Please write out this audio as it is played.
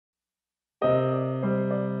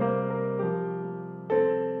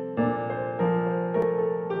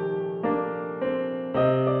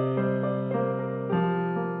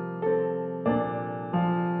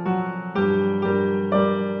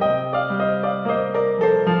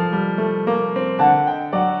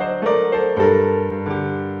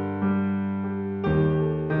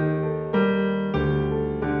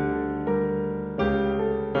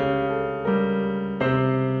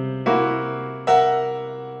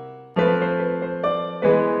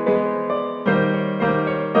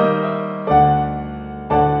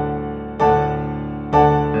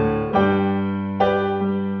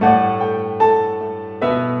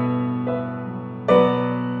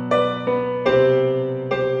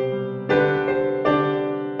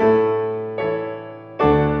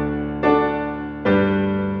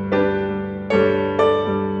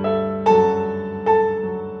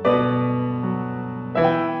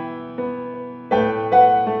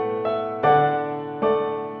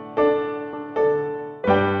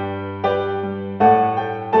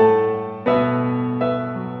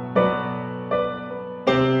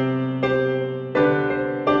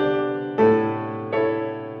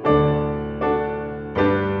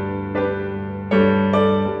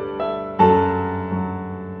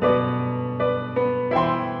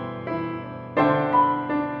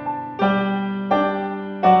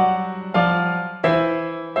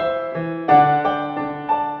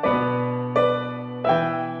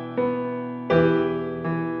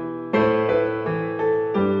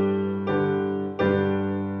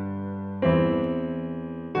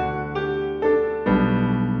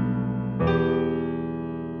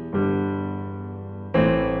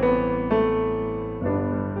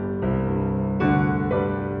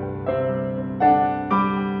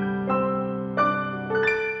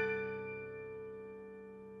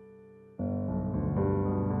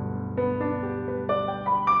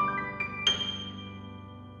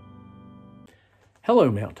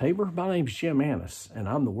Hello, Mount Tabor. My name's Jim Annis, and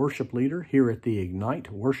I'm the worship leader here at the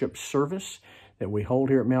Ignite worship service that we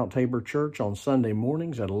hold here at Mount Tabor Church on Sunday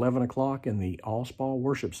mornings at 11 o'clock in the All-Spa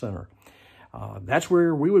Worship Center. That's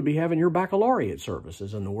where we would be having your baccalaureate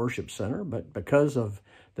services in the worship center, but because of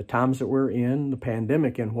the times that we're in, the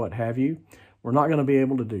pandemic and what have you, we're not going to be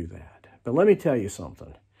able to do that. But let me tell you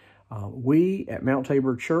something. We at Mount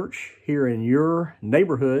Tabor Church here in your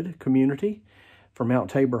neighborhood community for Mount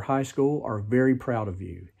Tabor High School are very proud of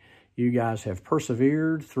you. You guys have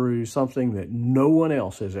persevered through something that no one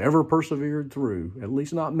else has ever persevered through, at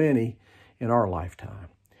least not many in our lifetime.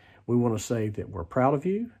 We want to say that we're proud of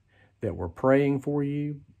you, that we're praying for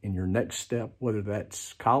you in your next step, whether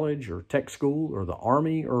that's college or tech school or the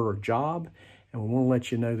Army or a job. And we want to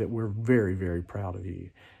let you know that we're very, very proud of you.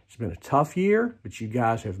 It's been a tough year, but you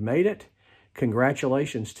guys have made it.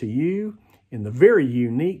 Congratulations to you in the very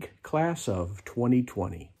unique class of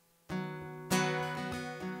 2020.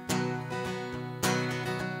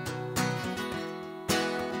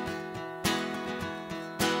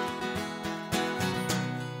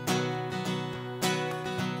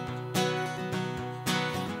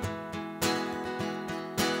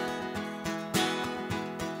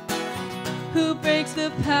 Who breaks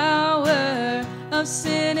the power of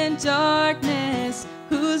sin and darkness,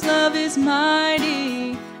 whose love is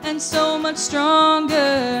mighty and so much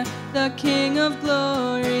stronger, the King of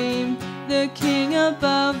glory, the King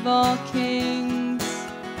above all kings.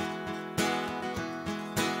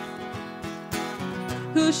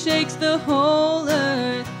 Who shakes the whole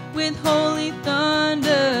earth with holy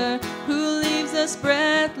thunder, who leaves us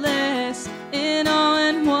breathless in awe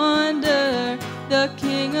and wonder, the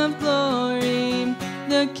King of glory,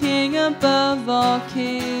 the King above all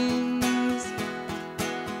kings.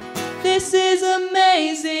 This is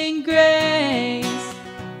amazing grace.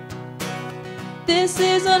 This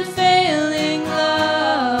is unfailing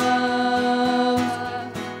love,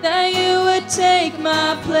 that you would take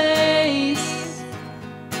my place,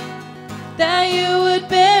 that you would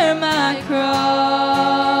bear my cross,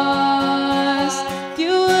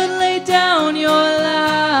 you would lay down your life,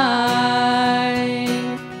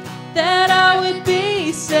 that I would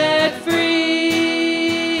be set free.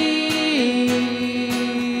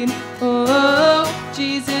 Oh,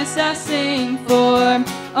 Jesus, I sing for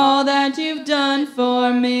all that you've done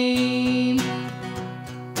for me.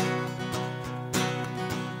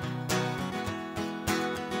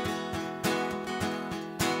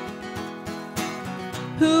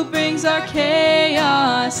 Who brings our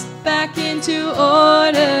chaos back into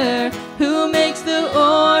order, who makes the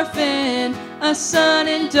orphan a son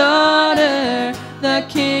and daughter, the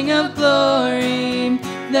King of glory,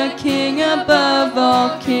 the King above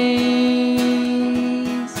all kings.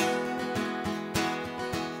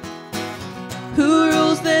 Who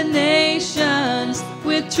rules the nations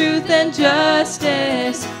with truth and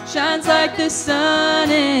justice, shines like the sun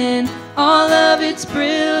in all of its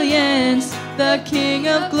brilliance, the King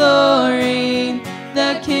of glory,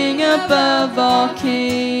 the King above all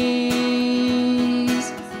kings.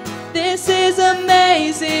 This is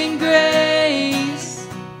amazing grace.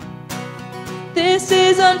 This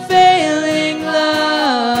is unfailing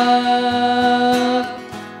love,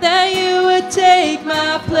 that you would take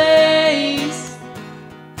my place,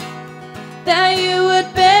 that you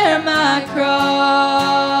would bear my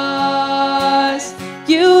cross,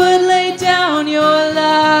 you would lay down your life,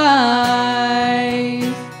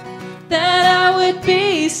 that I would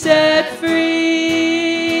be set free.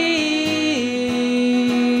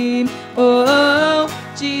 Oh,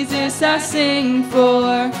 Jesus, I sing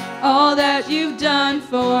for all that you've done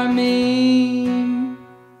for me.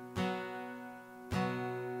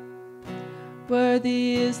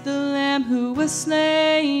 Worthy is the Lamb who was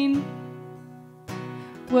slain.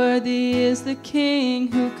 Worthy is the King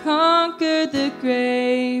who conquered the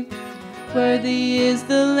grave. Worthy is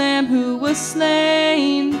the Lamb who was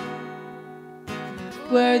slain.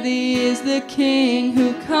 Worthy is the King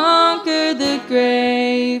who conquered the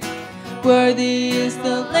grave. Worthy is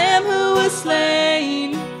the Lamb who was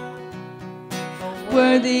slain.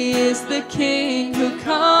 Worthy is the King who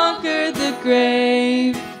conquered the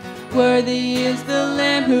grave. Worthy is the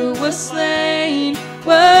Lamb who was slain.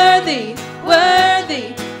 Worthy,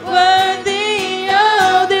 worthy, worthy.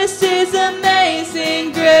 Oh, this is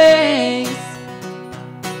amazing grace.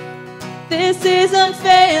 This is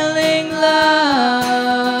unfailing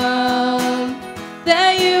love,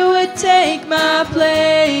 that you would take my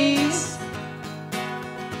place,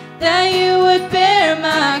 that you would bear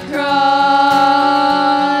my cross,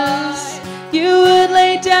 you would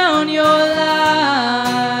lay down your life,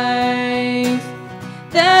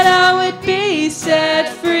 that I would be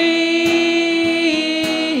set free.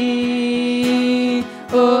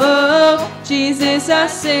 I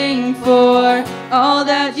sing for all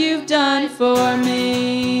that you've done for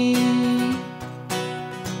me.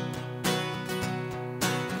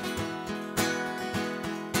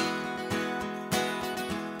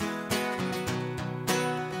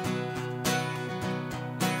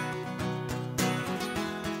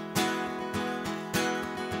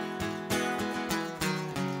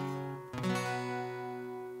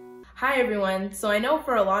 Hi everyone. So I know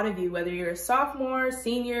for a lot of you, whether you're a sophomore,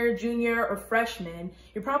 senior, junior, or freshman,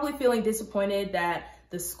 you're probably feeling disappointed that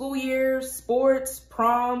the school year, sports,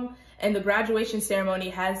 prom, and the graduation ceremony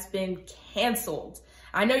has been canceled.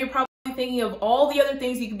 I know you're probably thinking of all the other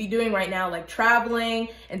things you could be doing right now, like traveling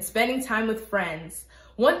and spending time with friends.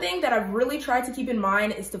 One thing that I've really tried to keep in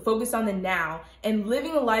mind is to focus on the now and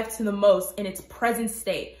living a life to the most in its present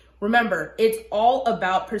state. Remember, it's all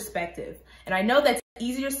about perspective. And I know that's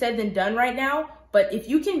easier said than done right now, but if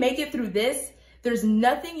you can make it through this, there's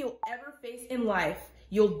nothing you'll ever face in life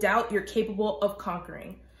you'll doubt you're capable of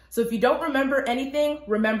conquering. So if you don't remember anything,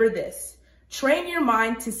 remember this. Train your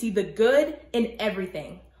mind to see the good in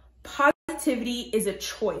everything. Positivity is a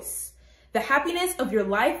choice. The happiness of your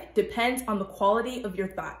life depends on the quality of your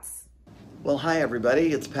thoughts. Well, hi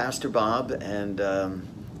everybody, it's Pastor Bob, and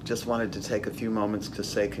just wanted to take a few moments to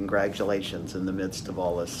say congratulations in the midst of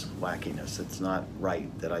all this wackiness. It's not right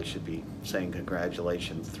that I should be saying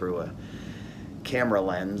congratulations through a camera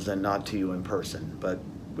lens and not to you in person, but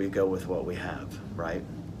we go with what we have, right?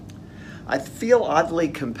 I feel oddly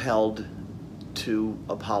compelled to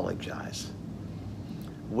apologize.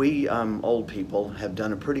 We old people have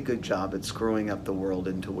done a pretty good job at screwing up the world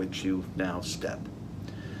into which you now step.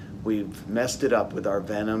 We've messed it up with our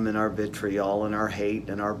venom and our vitriol and our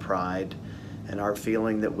hate and our pride and our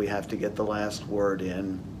feeling that we have to get the last word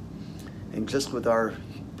in, and just with our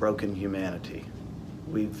broken humanity.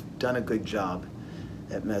 We've done a good job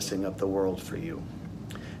at messing up the world for you.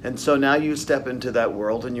 And so now you step into that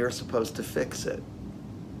world and you're supposed to fix it.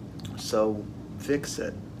 So fix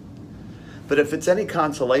it. But if it's any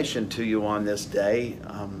consolation to you on this day,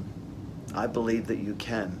 I believe that you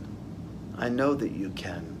can. I know that you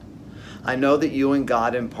can. I know that you and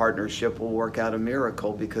God in partnership will work out a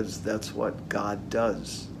miracle, because that's what God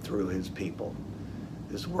does through his people,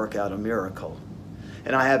 is work out a miracle.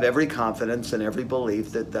 And I have every confidence and every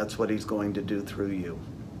belief that that's what he's going to do through you.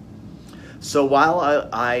 So while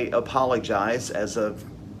I apologize as an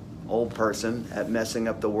old person at messing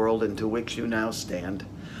up the world into which you now stand,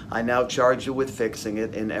 I now charge you with fixing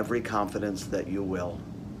it in every confidence that you will.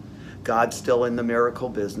 God's still in the miracle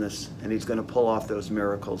business, and he's going to pull off those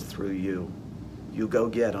miracles through you. You go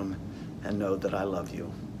get them and know that I love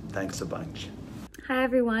you. Thanks a bunch. Hi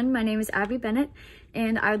everyone, my name is Abby Bennett,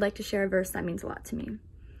 and I would like to share a verse that means a lot to me.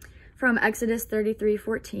 From Exodus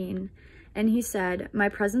 33:14, and he said, "My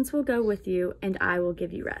presence will go with you, and I will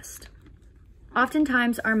give you rest."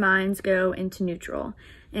 Oftentimes our minds go into neutral,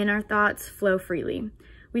 and our thoughts flow freely.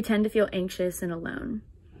 We tend to feel anxious and alone.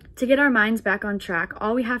 To get our minds back on track,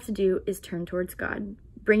 all we have to do is turn towards God,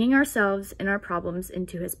 bringing ourselves and our problems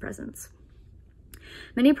into his presence.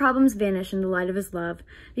 Many problems vanish in the light of his love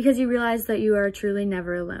because you realize that you are truly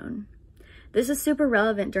never alone. This is super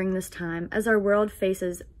relevant during this time as our world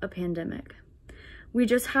faces a pandemic. We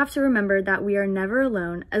just have to remember that we are never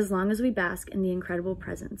alone as long as we bask in the incredible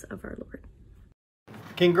presence of our Lord.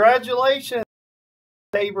 Congratulations,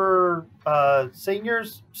 Tabor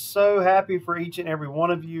seniors. So happy for each and every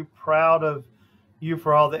one of you. Proud of you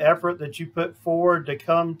for all the effort that you put forward to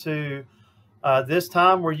come to this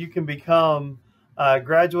time where you can become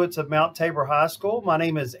graduates of Mount Tabor High School. My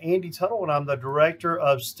name is Andy Tuttle, and I'm the Director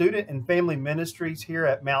of Student and Family Ministries here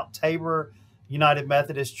at Mount Tabor United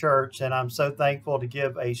Methodist Church, and I'm so thankful to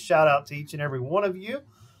give a shout out to each and every one of you.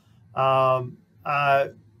 I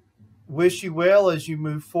wish you well as you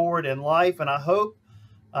move forward in life, and I hope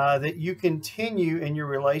that you continue in your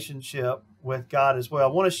relationship with God as well.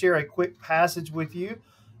 I want to share a quick passage with you.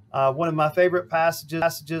 One of my favorite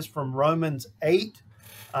passages from Romans 8,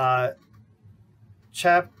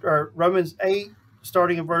 Romans 8,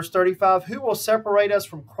 starting in verse 35. Who will separate us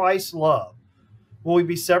from Christ's love? Will we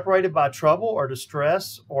be separated by trouble or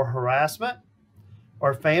distress or harassment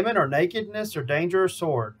or famine or nakedness or danger or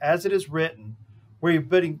sword? As it is written, we're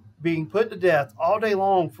being put to death all day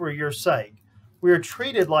long for your sake. We are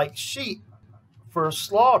treated like sheep for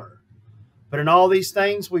slaughter. But in all these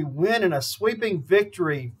things, we win in a sweeping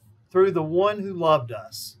victory through the one who loved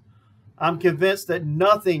us. I'm convinced that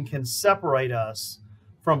nothing can separate us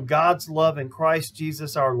from God's love in Christ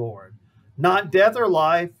Jesus our Lord. Not death or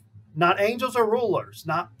life, not angels or rulers,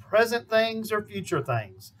 not present things or future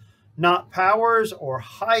things, not powers or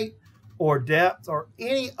height or depth or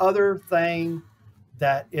any other thing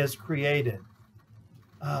that is created.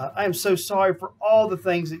 I am so sorry for all the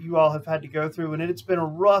things that you all have had to go through, and it's been a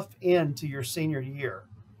rough end to your senior year.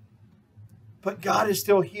 But God is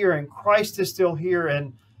still here, and Christ is still here,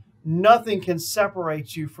 and nothing can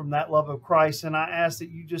separate you from that love of Christ. And I ask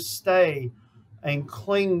that you just stay and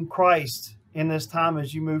cling Christ in this time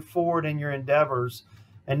as you move forward in your endeavors,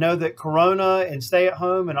 and know that Corona and stay at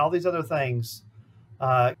home and all these other things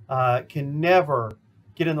can never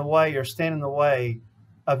get in the way or stand in the way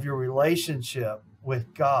of your relationship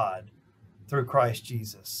with God through Christ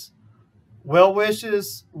Jesus. Well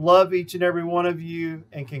wishes, love each and every one of you,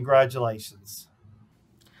 and congratulations.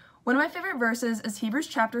 One of my favorite verses is Hebrews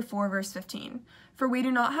chapter 4, verse 15. For we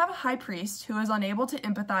do not have a high priest who is unable to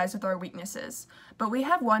empathize with our weaknesses, but we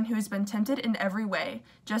have one who has been tempted in every way,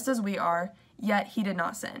 just as we are, yet he did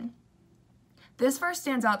not sin. This verse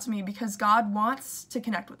stands out to me because God wants to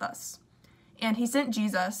connect with us, and he sent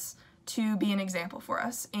Jesus to be an example for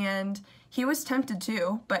us, and he was tempted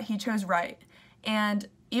too, but he chose right. And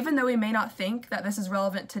even though we may not think that this is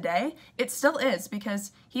relevant today, it still is,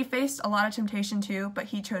 because he faced a lot of temptation too, but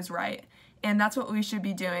he chose right. And that's what we should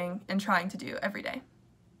be doing and trying to do every day.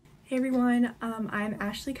 Hey everyone, I'm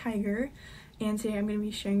Ashley Kiger, and today I'm going to be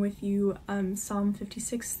sharing with you Psalm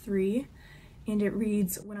 56:3, and it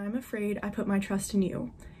reads, "When I'm afraid, I put my trust in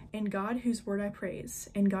you. In God whose word I praise.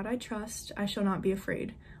 In God I trust, I shall not be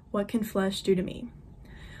afraid. What can flesh do to me?"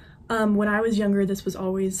 When I was younger, this was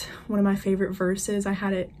always one of my favorite verses. I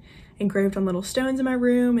had it engraved on little stones in my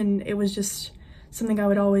room, and it was just something I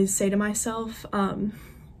would always say to myself,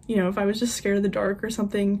 you know, if I was just scared of the dark or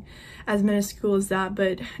something as minuscule as that.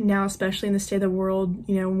 But now, especially in the state of the world,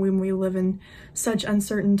 you know, when we live in such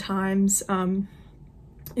uncertain times,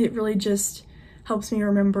 it really just helps me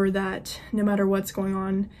remember that no matter what's going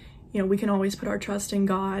on, you know, we can always put our trust in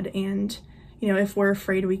God, and you know, if we're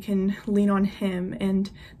afraid, we can lean on him,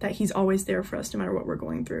 and that he's always there for us no matter what we're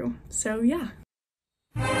going through. So yeah.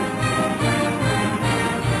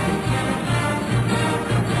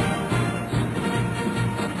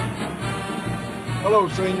 Hello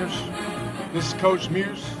seniors, this is Coach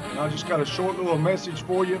Muse, and I just got a short little message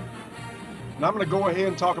for you. And I'm going to go ahead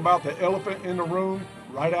and talk about the elephant in the room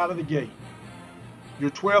right out of the gate.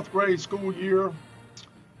 Your 12th grade school year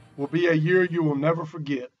will be a year you will never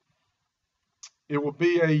forget. It will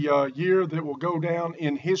be a year that will go down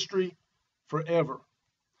in history forever.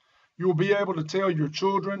 You will be able to tell your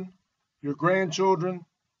children, your grandchildren,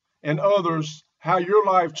 and others how your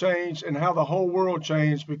life changed and how the whole world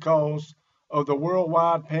changed because of the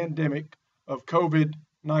worldwide pandemic of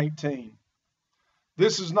COVID-19.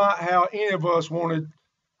 This is not how any of us wanted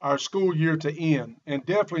our school year to end, and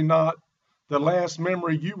definitely not the last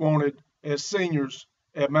memory you wanted as seniors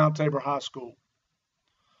at Mount Tabor High School.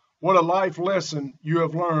 What a life lesson you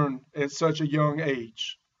have learned at such a young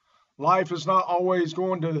age. Life is not always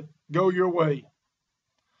going to go your way.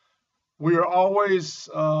 We are always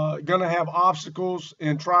going to have obstacles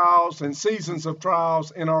and trials and seasons of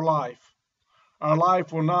trials in our life. Our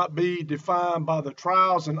life will not be defined by the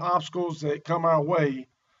trials and obstacles that come our way,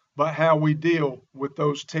 but how we deal with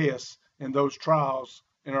those tests and those trials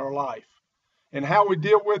in our life. And how we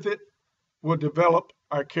deal with it will develop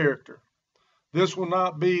our character. This will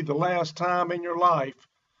not be the last time in your life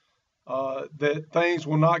that things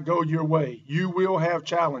will not go your way. You will have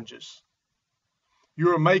challenges.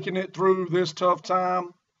 You are making it through this tough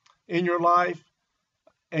time in your life,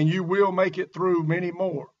 and you will make it through many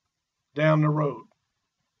more down the road.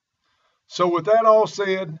 So with that all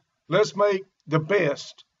said, let's make the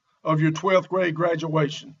best of your 12th grade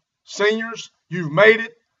graduation. Seniors, you've made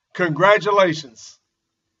it. Congratulations.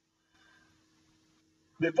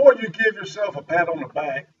 Before you give yourself a pat on the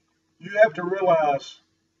back, you have to realize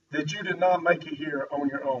that you did not make it here on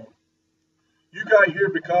your own. You got here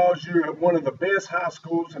because you're at one of the best high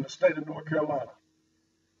schools in the state of North Carolina.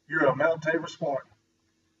 You're a Mount Tabor Spartan.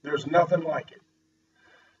 There's nothing like it.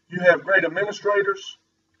 You have great administrators,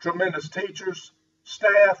 tremendous teachers,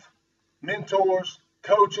 staff, mentors,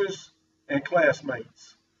 coaches, and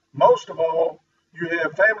classmates. Most of all, you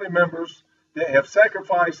have family members that have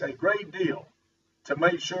sacrificed a great deal to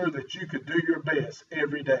make sure that you could do your best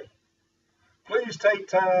every day. Please take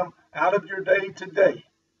time out of your day today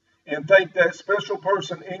and thank that special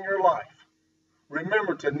person in your life.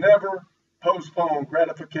 Remember to never postpone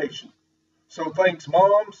gratification. So thanks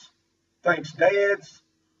moms, thanks dads,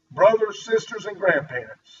 brothers, sisters, and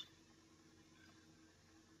grandparents.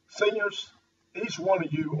 Seniors, each one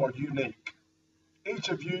of you are unique. Each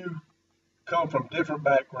of you come from different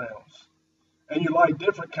backgrounds, and you like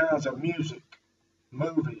different kinds of music,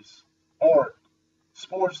 movies, art,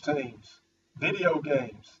 sports teams, video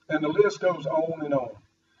games, and the list goes on and on.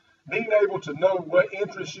 Being able to know what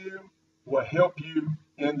interests you will help you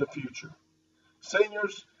in the future.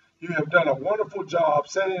 Seniors, you have done a wonderful job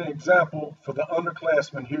setting an example for the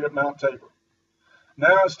underclassmen here at Mount Tabor.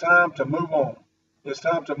 Now it's time to move on. It's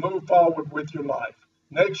time to move forward with your life.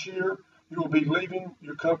 Next year, you will be leaving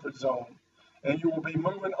your comfort zone, and you will be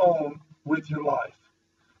moving on with your life.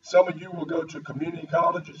 Some of you will go to community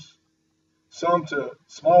colleges, some to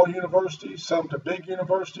small universities, some to big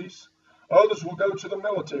universities. Others will go to the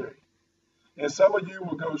military. And some of you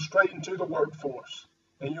will go straight into the workforce,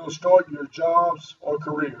 and you'll start your jobs or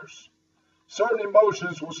careers. Certain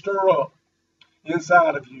emotions will stir up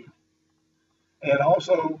inside of you, and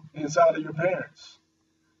also inside of your parents.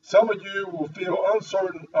 Some of you will feel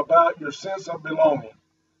uncertain about your sense of belonging.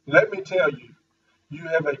 Let me tell you, you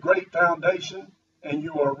have a great foundation, and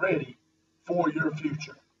you are ready for your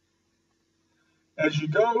future. As you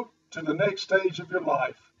go to the next stage of your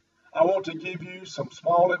life, I want to give you some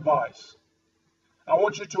small advice. I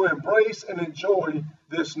want you to embrace and enjoy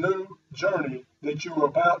this new journey that you are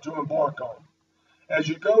about to embark on. As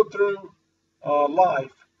you go through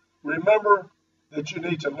life, remember that you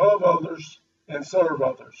need to love others and serve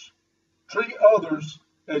others. Treat others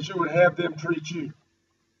as you would have them treat you.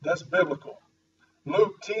 That's biblical.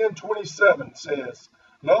 Luke 10:27 says,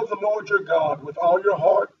 love the Lord your God with all your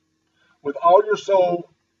heart, with all your soul,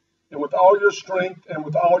 and with all your strength, and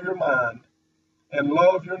with all your mind, and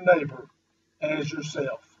love your neighbor as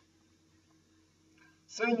yourself.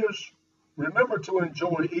 Seniors, remember to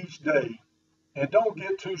enjoy each day, and don't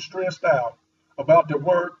get too stressed out about the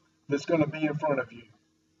work that's going to be in front of you.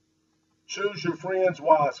 Choose your friends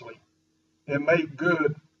wisely, and make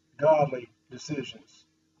good, godly decisions.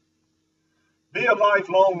 Be a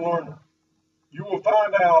lifelong learner. You will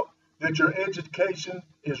find out that your education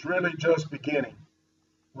is really just beginning.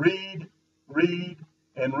 Read, read,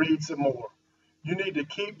 and read some more. You need to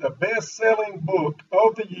keep the best-selling book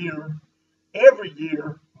of the year every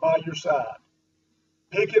year by your side.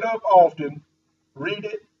 Pick it up often, read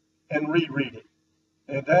it, and reread it.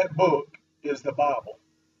 And that book is the Bible.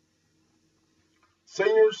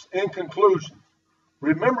 Seniors, in conclusion,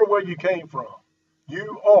 remember where you came from.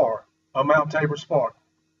 You are a Mount Tabor Spartan.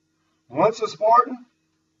 Once a Spartan,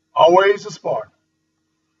 always a Spartan.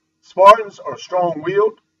 Spartans are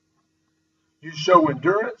strong-willed. You show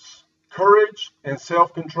endurance, courage, and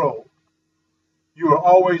self-control. You are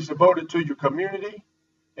always devoted to your community,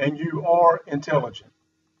 and you are intelligent.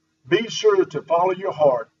 Be sure to follow your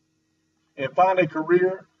heart and find a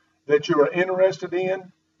career that you are interested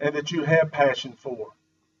in and that you have passion for.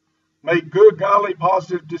 Make good, godly,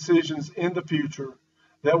 positive decisions in the future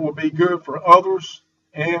that will be good for others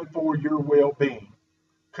and for your well-being.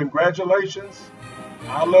 Congratulations.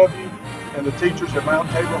 I love you, and the teachers at Mount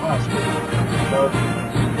Tabor High School love you.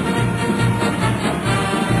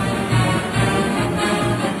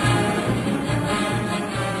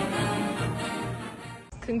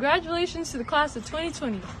 Congratulations to the class of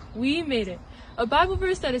 2020. We made it. A Bible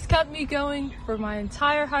verse that has kept me going for my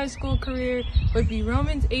entire high school career would be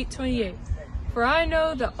Romans 8:28. For I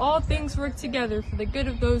know that all things work together for the good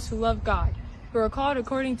of those who love God, who are called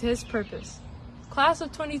according to his purpose. Class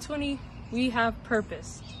of 2020, we have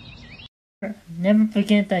purpose. Never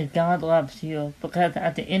forget that God loves you, because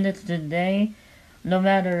at the end of the day, no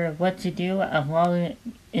matter what you do, as long as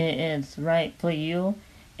it is right for you,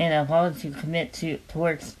 and as long as you commit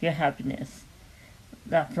towards your happiness.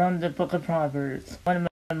 That's from the book of Proverbs, one of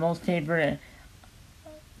my most favorite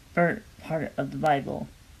part of the Bible.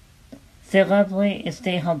 Stay lovely and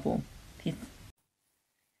stay humble. Peace.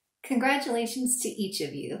 Congratulations to each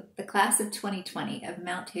of you, the class of 2020 of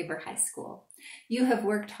Mount Tabor High School. You have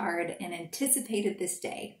worked hard and anticipated this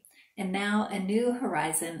day, and now a new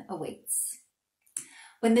horizon awaits.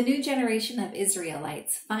 When the new generation of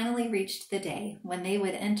Israelites finally reached the day when they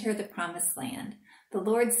would enter the promised land, the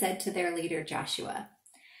Lord said to their leader Joshua,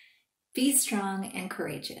 "Be strong and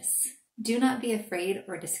courageous. Do not be afraid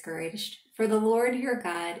or discouraged, for the Lord your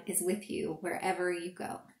God is with you wherever you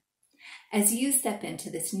go." As you step into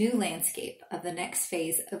this new landscape of the next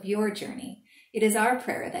phase of your journey, it is our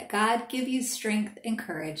prayer that God give you strength and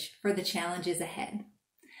courage for the challenges ahead.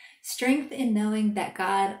 Strength in knowing that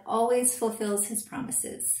God always fulfills his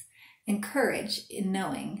promises, and courage in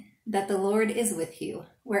knowing that the Lord is with you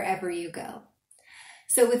wherever you go.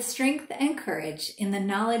 So with strength and courage in the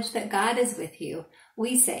knowledge that God is with you,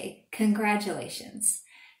 we say congratulations,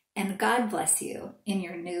 and God bless you in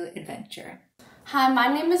your new adventure. Hi,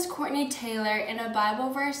 my name is Courtney Taylor, and a Bible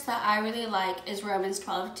verse that I really like is Romans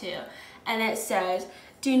 12:2, and it says,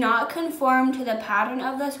 Do not conform to the pattern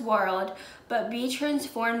of this world, but be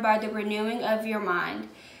transformed by the renewing of your mind.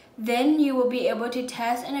 Then you will be able to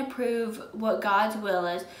test and approve what God's will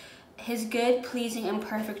is, his good, pleasing, and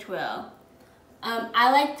perfect will.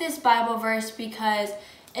 I like this Bible verse because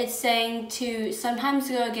it's saying to sometimes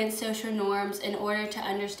go against social norms in order to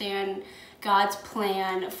understand God's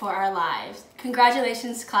plan for our lives.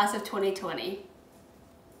 Congratulations, class of 2020.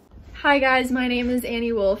 Hi guys, my name is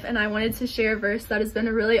Annie Wolf, and I wanted to share a verse that has been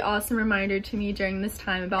a really awesome reminder to me during this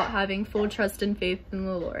time about having full trust and faith in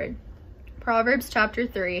the Lord. Proverbs chapter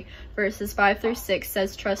 3, verses 5 through 6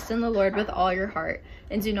 says, "Trust in the Lord with all your heart,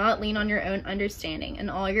 and do not lean on your own understanding. In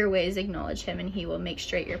all your ways acknowledge him, and he will make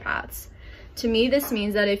straight your paths." To me, this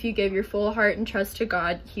means that if you give your full heart and trust to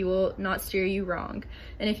God, he will not steer you wrong.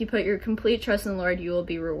 And if you put your complete trust in the Lord, you will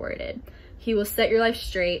be rewarded. He will set your life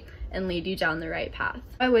straight and lead you down the right path.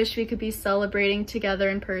 I wish we could be celebrating together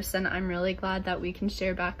in person. I'm really glad that we can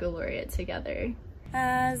share Baccalaureate together.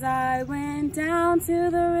 As I went down to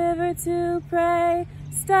the river to pray,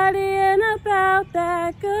 studying about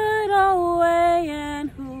that good old way, and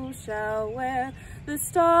who shall wear the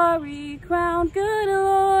starry crown? Good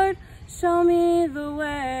Lord, show me the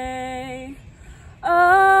way.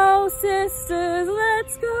 Oh, sisters,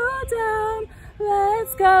 let's go down.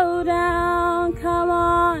 Let's go down, come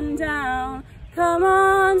on down. Come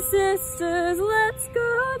on, sisters, let's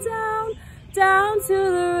go down, down to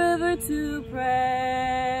the river to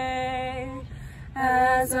pray.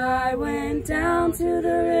 As I went down to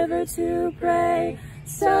the river to pray,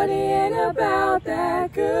 studying about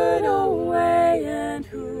that good old way, and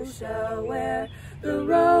who shall wear the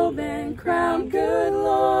robe and crown? Good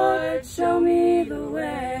Lord, show me the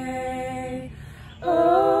way.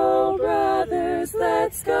 Oh, brothers,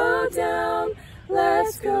 let's go down,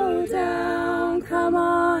 let's go down, come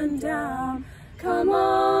on down. Come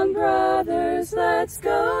on, brothers, let's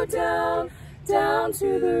go down, down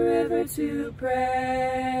to the river to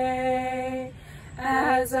pray.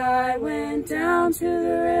 As I went down to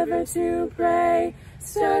the river to pray,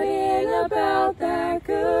 studying about that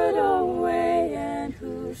good old way, and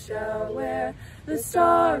who shall wear the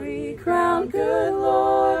starry crown? Good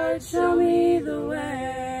Lord, show me the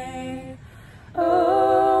way.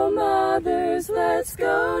 Oh, mothers, let's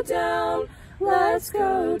go down, let's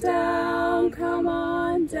go down, come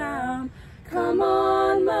on down. Come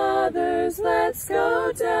on, mothers, let's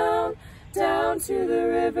go down, down to the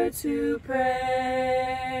river to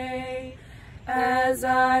pray. As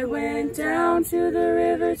I went down to the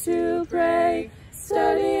river to pray,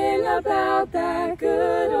 studying about that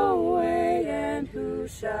good old way, and who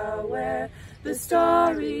shall wear the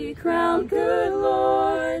starry crown? Good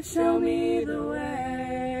Lord, show me the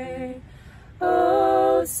way.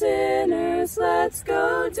 Oh, sinners, let's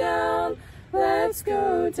go down, let's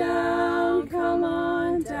go down, come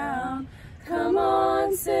on down. Come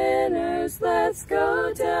on, sinners, let's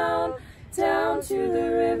go down, down to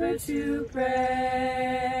the river to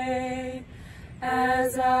pray.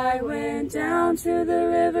 As I went down to the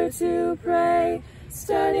river to pray,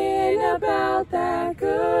 studying about that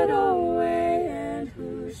good old way, and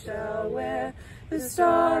who shall wear the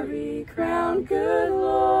starry crown? Good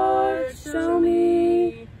Lord, show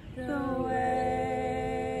me the way.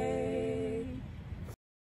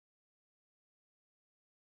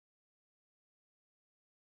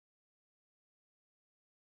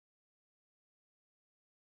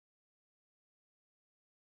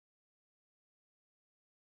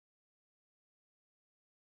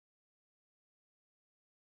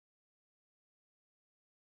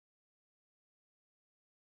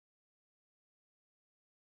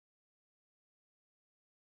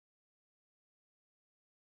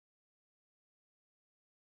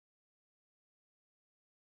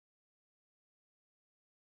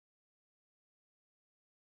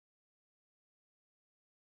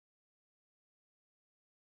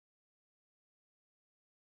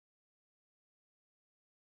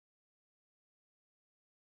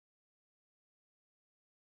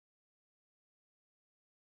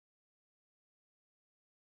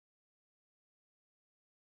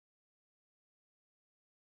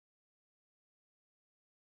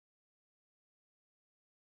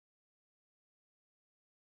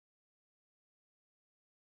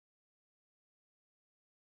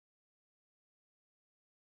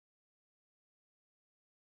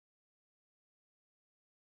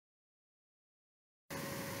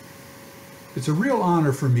 It's a real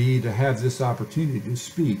honor for me to have this opportunity to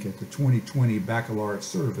speak at the 2020 Baccalaureate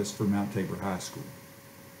service for Mount Tabor High School.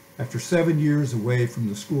 After 7 years away from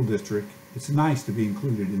the school district, it's nice to be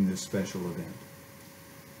included in this special event.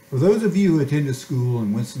 For those of you who attended school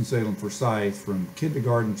in Winston-Salem, Forsyth from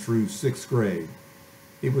kindergarten through 6th grade,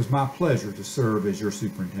 It was my pleasure to serve as your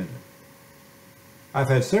superintendent. I've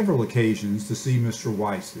had several occasions to see Mr.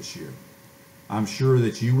 Weiss this year. I'm sure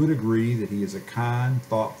that you would agree that he is a kind,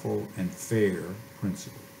 thoughtful, and fair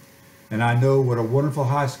principal. And I know what a wonderful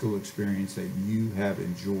high school experience that you have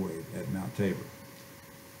enjoyed at Mount Tabor.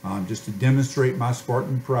 Just to demonstrate my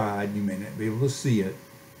Spartan pride, you may not be able to see it,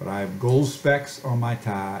 but I have gold specks on my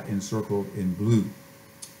tie encircled in blue.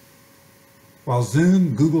 While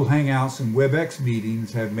Zoom, Google Hangouts, and WebEx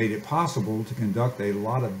meetings have made it possible to conduct a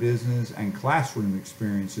lot of business and classroom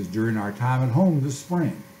experiences during our time at home this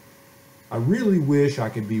spring, I really wish I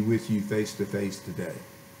could be with you face to face today.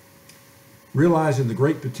 Realizing the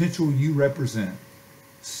great potential you represent,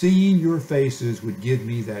 seeing your faces would give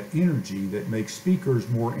me that energy that makes speakers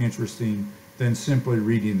more interesting than simply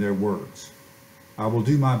reading their words. I will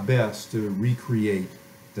do my best to recreate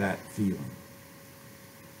that feeling.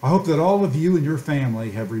 I hope that all of you and your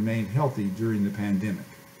family have remained healthy during the pandemic,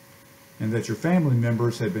 and that your family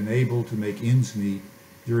members have been able to make ends meet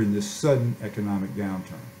during this sudden economic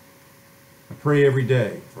downturn. I pray every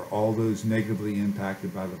day for all those negatively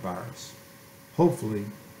impacted by the virus. Hopefully,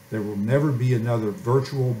 there will never be another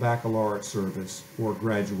virtual baccalaureate service or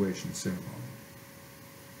graduation ceremony.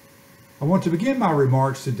 I want to begin my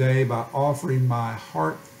remarks today by offering my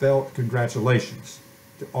heartfelt congratulations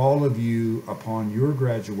to all of you upon your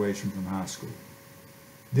graduation from high school.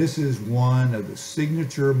 This is one of the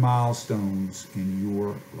signature milestones in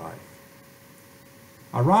your life.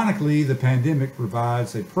 Ironically, the pandemic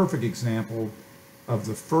provides a perfect example of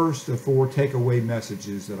the first of 4 takeaway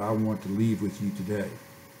messages that I want to leave with you today.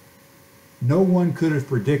 No one could have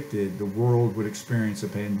predicted the world would experience a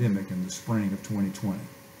pandemic in the spring of 2020.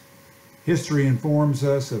 History informs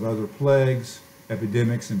us of other plagues,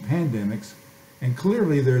 epidemics, and pandemics, and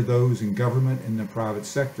clearly there are those in government and the private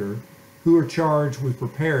sector who are charged with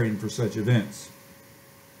preparing for such events.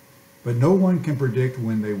 But no one can predict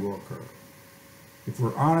when they will occur. If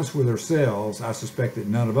we're honest with ourselves, I suspect that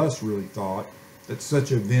none of us really thought that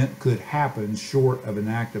such an event could happen short of an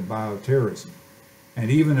act of bioterrorism. And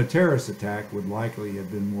even a terrorist attack would likely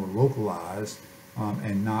have been more localized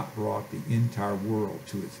and not brought the entire world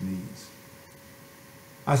to its knees.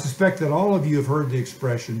 I suspect that all of you have heard the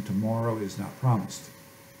expression, tomorrow is not promised.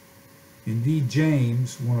 Indeed,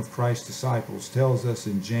 James, one of Christ's disciples, tells us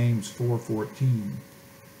in James 4:14,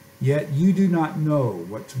 "Yet you do not know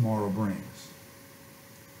what tomorrow brings."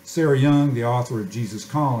 Sarah Young, the author of Jesus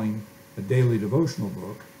Calling, a daily devotional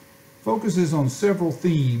book, focuses on several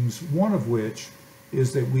themes, one of which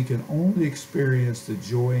is that we can only experience the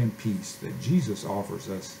joy and peace that Jesus offers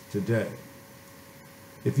us today.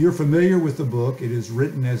 If you're familiar with the book, it is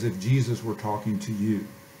written as if Jesus were talking to you.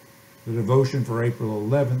 The devotion for April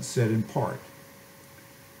 11th said in part,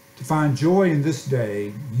 "To find joy in this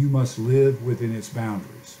day, you must live within its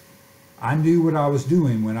boundaries. I knew what I was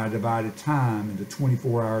doing when I divided time into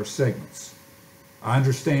 24-hour segments. I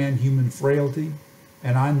understand human frailty,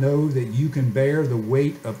 and I know that you can bear the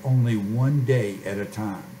weight of only one day at a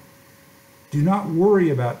time. Do not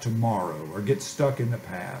worry about tomorrow or get stuck in the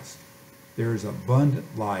past. There is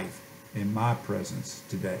abundant life in my presence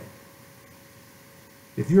today."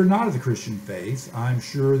 If you're not of the Christian faith, I'm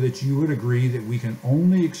sure that you would agree that we can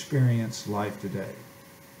only experience life today.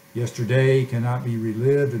 Yesterday cannot be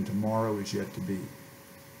relived and tomorrow is yet to be.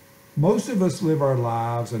 Most of us live our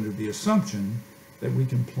lives under the assumption that we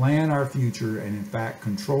can plan our future and in fact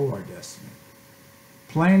control our destiny.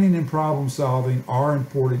 Planning and problem solving are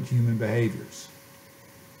important human behaviors.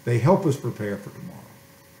 They help us prepare for tomorrow.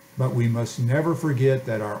 But we must never forget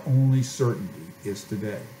that our only certainty is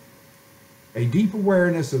today. A deep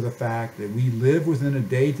awareness of the fact that we live within a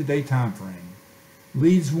day-to-day time frame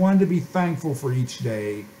leads one to be thankful for each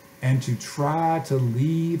day and to try to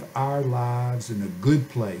leave our lives in a good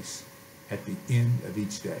place at the end of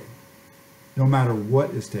each day, no matter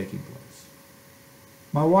what is taking place.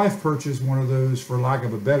 My wife purchased one of those, for lack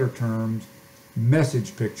of a better term,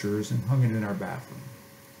 message pictures and hung it in our bathroom.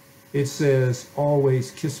 It says,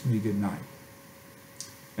 "Always kiss me goodnight."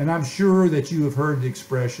 And I'm sure that you have heard the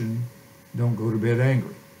expression, "Don't go to bed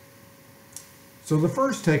angry." So the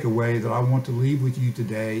first takeaway that I want to leave with you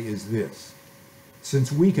today is this.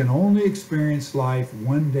 Since we can only experience life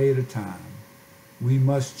one day at a time, we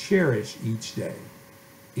must cherish each day.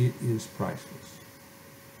 It is priceless.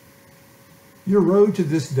 Your road to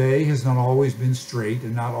this day has not always been straight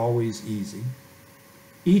and not always easy.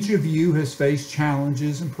 Each of you has faced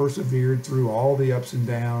challenges and persevered through all the ups and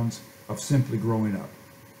downs of simply growing up.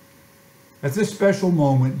 At this special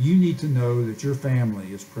moment, you need to know that your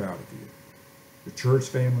family is proud of you. The church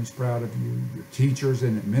family is proud of you. Your teachers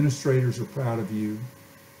and administrators are proud of you.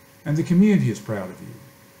 And the community is proud of you.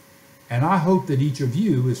 and I hope that each of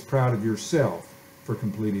you is proud of yourself for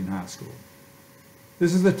completing high school.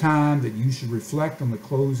 This is the time that you should reflect on the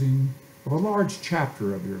closing of a large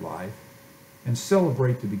chapter of your life and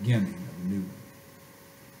celebrate the beginning of a new one.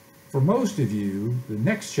 For most of you, the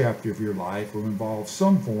next chapter of your life will involve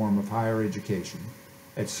some form of higher education.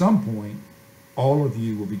 At some point, all of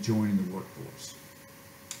you will be joining the workforce.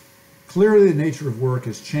 Clearly, the nature of work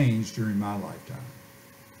has changed during my lifetime.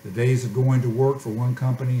 The days of going to work for one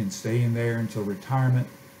company and staying there until retirement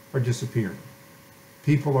are disappearing.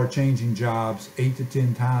 People are changing jobs 8 to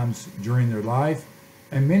 10 times during their life,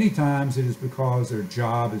 and many times it is because their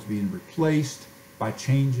job is being replaced by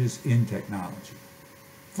changes in technology.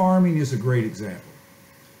 Farming is a great example.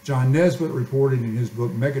 John Nesbitt reported in his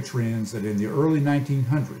book Megatrends that in the early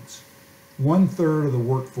 1900s, 1/3 of the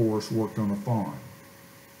workforce worked on a farm.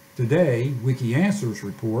 Today, WikiAnswers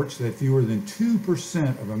reports that fewer than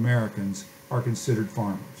 2% of Americans are considered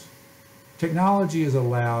farmers. Technology has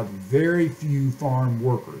allowed very few farm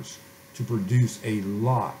workers to produce a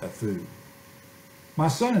lot of food. My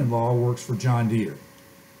son-in-law works for John Deere,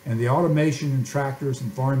 and the automation in tractors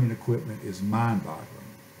and farming equipment is mind-boggling.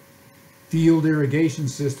 Field irrigation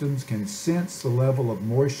systems can sense the level of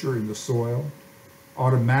moisture in the soil,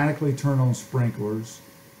 automatically turn on sprinklers,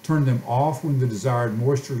 turn them off when the desired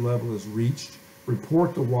moisture level is reached,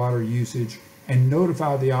 report the water usage, and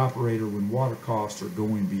notify the operator when water costs are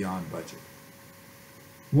going beyond budget.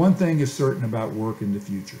 One thing is certain about work in the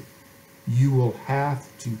future. You will have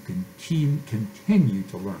to continue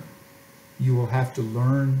to learn. You will have to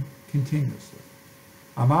learn continuously.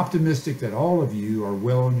 I'm optimistic that all of you are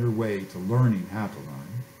well on your way to learning how to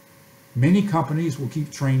learn. Many companies will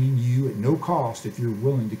keep training you at no cost if you're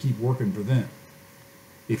willing to keep working for them.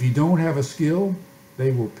 If you don't have a skill,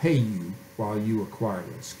 they will pay you while you acquire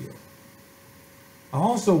that skill. I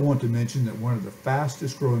also want to mention that one of the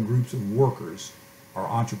fastest growing groups of workers are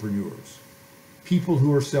entrepreneurs, people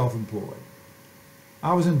who are self-employed.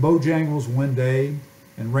 I was in Bojangles one day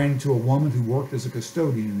and ran into a woman who worked as a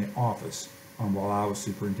custodian in the office while I was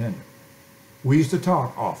superintendent. We used to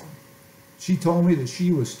talk often. She told me that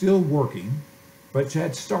she was still working, but she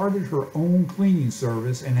had started her own cleaning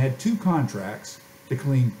service and had 2 contracts to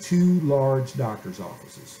clean 2 large doctor's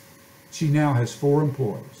offices. She now has 4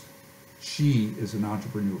 employees. She is an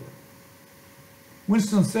entrepreneur.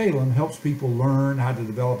 Winston-Salem helps people learn how to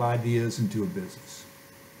develop ideas into a business.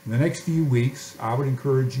 In the next few weeks, I would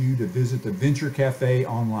encourage you to visit the Venture Cafe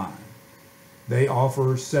online. They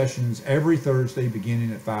offer sessions every Thursday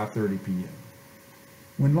beginning at 5:30 p.m.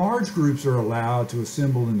 When large groups are allowed to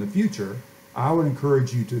assemble in the future, I would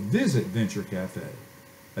encourage you to visit Venture Cafe.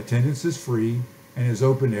 Attendance is free and is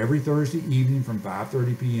open every Thursday evening from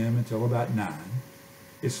 5:30 p.m. until about 9.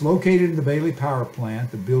 It's located in the Bailey Power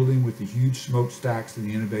Plant, the building with the huge smokestacks in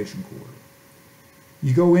the Innovation Quarter.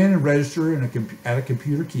 You go in and register at a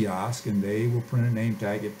computer kiosk, and they will print a name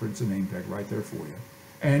tag. It prints a name tag right there for you.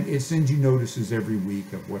 And it sends you notices every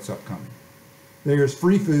week of what's upcoming. There's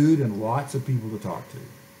free food and lots of people to talk to.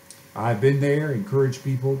 I've been there, encouraged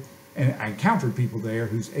people, and I encountered people there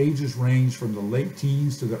whose ages range from the late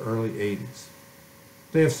teens to the early 80s.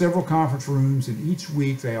 They have several conference rooms, and each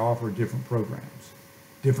week they offer different programs.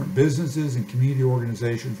 Different businesses and community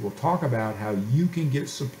organizations will talk about how you can get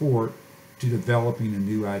support to developing a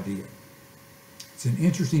new idea. It's an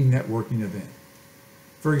interesting networking event.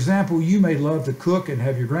 For example, you may love to cook and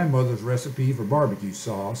have your grandmother's recipe for barbecue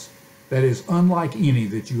sauce that is unlike any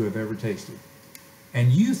that you have ever tasted.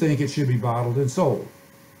 And you think it should be bottled and sold.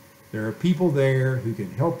 There are people there who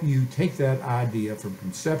can help you take that idea from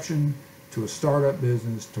conception to a startup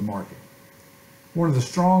business to market. One of the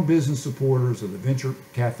strong business supporters of the Venture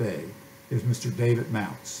Cafe is Mr. David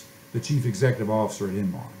Mounts, the Chief Executive Officer at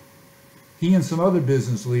Enmar. He and some other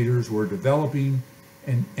business leaders were developing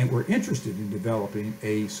and were interested in developing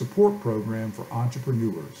a support program for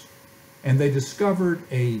entrepreneurs. And they discovered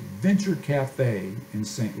a Venture Cafe in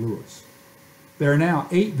St. Louis. There are now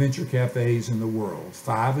 8 Venture Cafes in the world,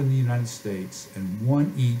 5 in the United States and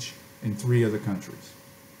 1 each in 3 other countries.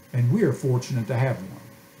 And we are fortunate to have one.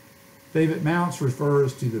 David Mounts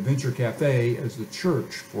refers to the Venture Cafe as the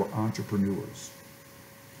church for entrepreneurs.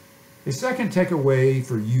 A second takeaway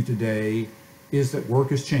for you today is that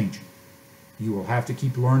work is changing. You will have to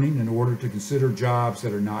keep learning in order to consider jobs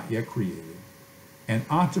that are not yet created, and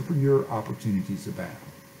entrepreneur opportunities abound.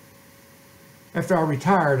 After I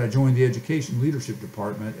retired, I joined the Education Leadership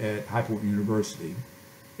Department at High Point University.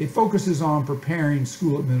 It focuses on preparing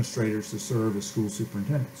school administrators to serve as school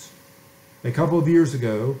superintendents. A couple of years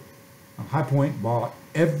ago, High Point bought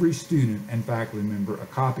every student and faculty member a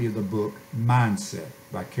copy of the book Mindset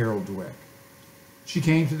by Carol Dweck. She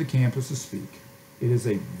came to the campus to speak. It is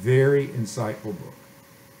a very insightful book.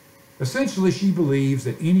 Essentially, she believes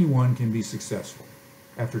that anyone can be successful.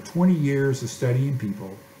 After 20 years of studying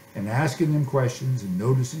people and asking them questions and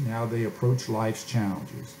noticing how they approach life's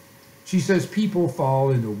challenges, she says people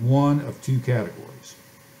fall into one of two categories: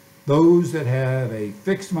 those that have a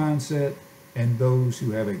fixed mindset and those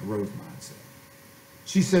who have a growth mindset.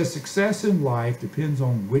 She says success in life depends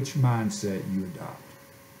on which mindset you adopt.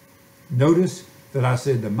 Notice that I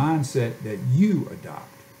said the mindset that you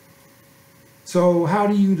adopt. So how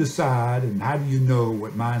do you decide and how do you know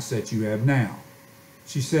what mindset you have now?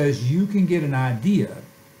 She says you can get an idea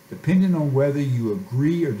depending on whether you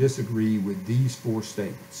agree or disagree with these four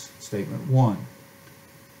statements. Statement 1,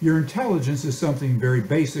 your intelligence is something very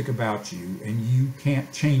basic about you and you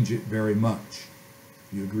can't change it very much.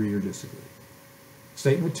 You agree or disagree.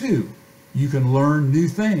 Statement 2, you can learn new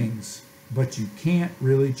things, but you can't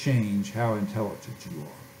really change how intelligent you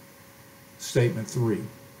are. Statement 3,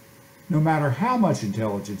 no matter how much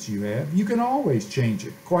intelligence you have, you can always change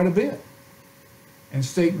it quite a bit. And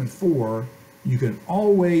statement 4, you can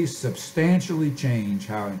always substantially change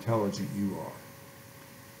how intelligent you are.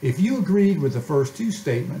 If you agreed with the first two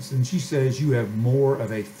statements, then she says you have more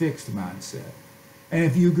of a fixed mindset. And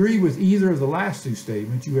if you agree with either of the last two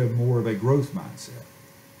statements, you have more of a growth mindset.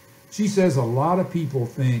 She says a lot of people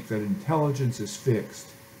think that intelligence is fixed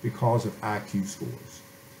because of IQ scores.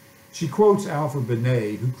 She quotes Alfred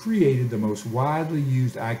Binet, who created the most widely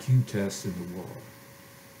used IQ test in the world.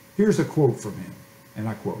 Here's a quote from him, and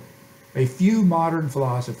I quote, a few modern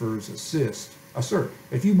philosophers assert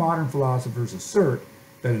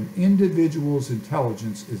that an individual's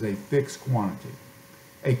intelligence is a fixed quantity,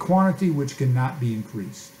 a quantity which cannot be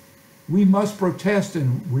increased. We must protest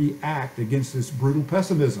and react against this brutal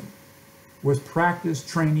pessimism. With practice,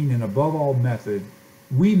 training, and above all method,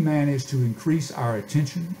 we manage to increase our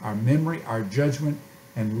attention, our memory, our judgment,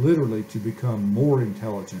 and literally to become more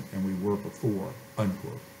intelligent than we were before,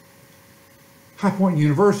 unquote. High Point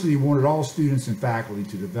University wanted all students and faculty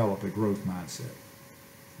to develop a growth mindset.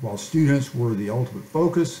 While students were the ultimate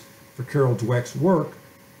focus for Carol Dweck's work,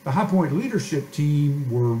 the High Point leadership team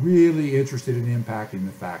were really interested in impacting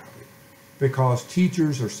the faculty because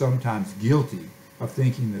teachers are sometimes guilty of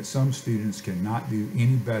thinking that some students cannot do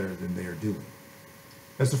any better than they are doing.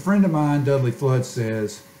 As a friend of mine, Dudley Flood,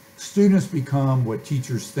 says, students become what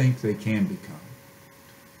teachers think they can become.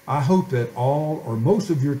 I hope that all or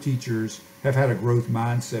most of your teachers have had a growth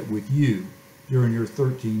mindset with you during your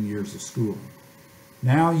 13 years of schooling.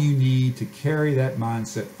 Now you need to carry that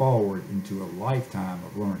mindset forward into a lifetime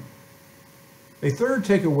of learning. A third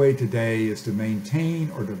takeaway today is to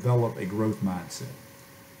maintain or develop a growth mindset.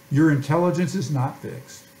 Your intelligence is not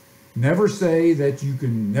fixed. Never say that you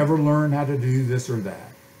can never learn how to do this or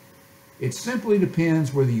that. It simply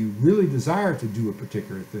depends whether you really desire to do a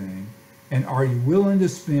particular thing and are you willing to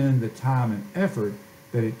spend the time and effort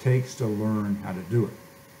that it takes to learn how to do it.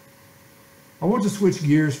 I want to switch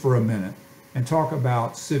gears for a minute and talk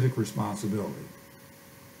about civic responsibility.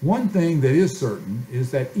 One thing that is certain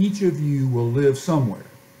is that each of you will live somewhere,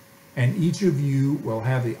 and each of you will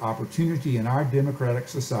have the opportunity in our democratic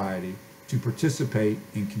society to participate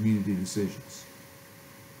in community decisions.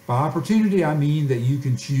 By opportunity, I mean that you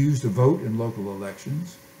can choose to vote in local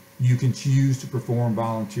elections, you can choose to perform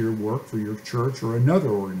volunteer work for your church or another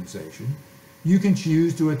organization, you can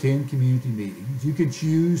choose to attend community meetings. You can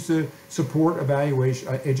choose to support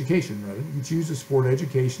education. You can choose to support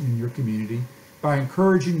education in your community by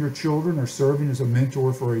encouraging your children or serving as a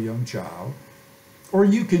mentor for a young child. Or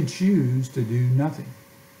you can choose to do nothing.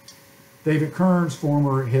 David Kearns,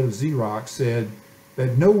 former head of Xerox, said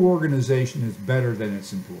that no organization is better than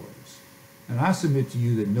its employees. And I submit to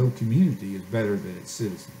you that no community is better than its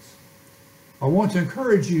citizens. I want to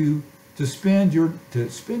encourage you to not spend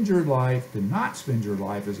your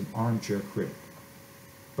life as an armchair critic,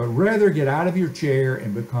 but rather get out of your chair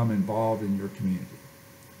and become involved in your community.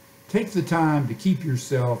 Take the time to keep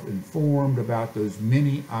yourself informed about those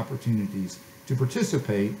many opportunities to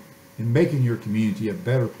participate in making your community a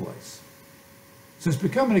better place. Since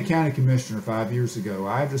becoming a county commissioner 5 years ago,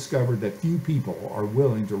 I have discovered that few people are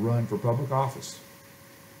willing to run for public office.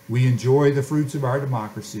 We enjoy the fruits of our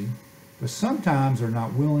democracy, but sometimes are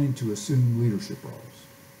not willing to assume leadership roles.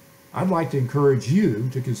 I'd like to encourage you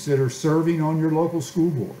to consider serving on your local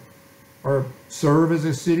school board, or serve as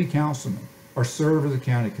a city councilman, or serve as a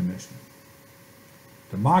county commissioner.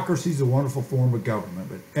 Democracy is a wonderful form of government,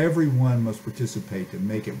 but everyone must participate to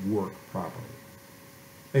make it work properly.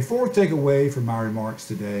 A fourth takeaway from my remarks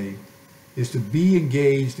today is to be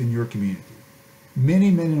engaged in your community.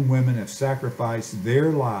 Many men and women have sacrificed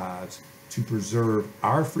their lives to preserve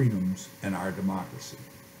our freedoms and our democracy.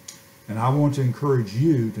 And I want to encourage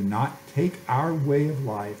you to not take our way of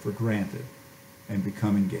life for granted and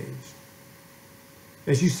become engaged.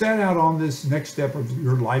 As you set out on this next step of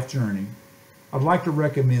your life journey, I'd like to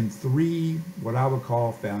recommend 3 what I would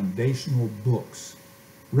call foundational books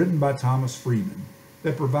written by Thomas Friedman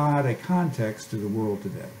that provide a context to the world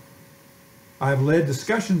today. I have led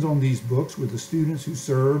discussions on these books with the students who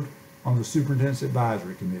served on the Superintendent's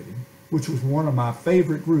Advisory Committee, which was one of my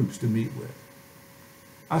favorite groups to meet with.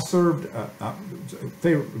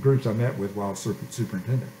 Favorite groups I met with while I was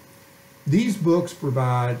superintendent. These books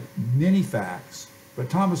provide many facts, but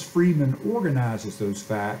Thomas Friedman organizes those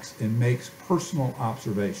facts and makes personal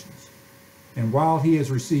observations. And while he has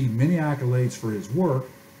received many accolades for his work,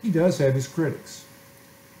 he does have his critics.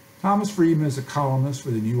 Thomas Friedman is a columnist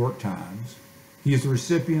for the New York Times. He is the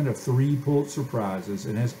recipient of 3 Pulitzer Prizes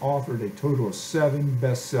and has authored a total of 7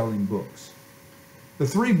 best-selling books. The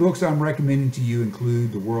 3 books I'm recommending to you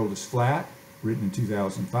include The World is Flat, written in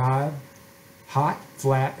 2005, Hot,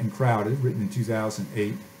 Flat, and Crowded, written in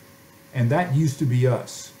 2008, and That Used to Be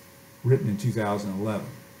Us, written in 2011.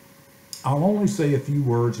 I'll only say a few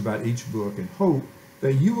words about each book and hope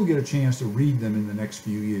that you will get a chance to read them in the next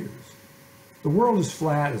few years. The World is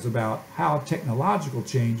Flat is about how technological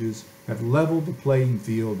changes have leveled the playing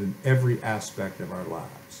field in every aspect of our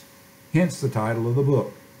lives. Hence the title of the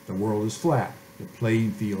book, The World is Flat, the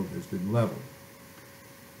playing field has been leveled.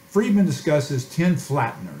 Friedman discusses 10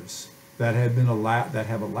 flatteners that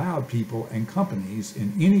have allowed people and companies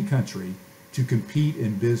in any country to compete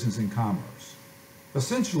in business and commerce.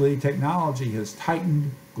 Essentially, technology has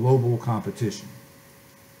tightened global competition.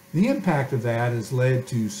 The impact of that has led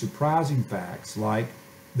to surprising facts like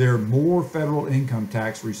there are more federal income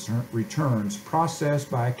tax returns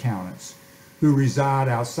processed by accountants who reside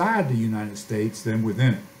outside the United States than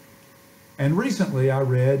within it. And recently I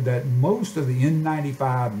read that most of the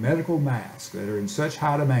N95 medical masks that are in such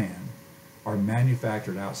high demand are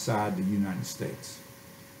manufactured outside the United States.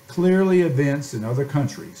 Clearly, events in other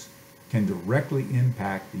countries can directly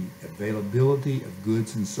impact the availability of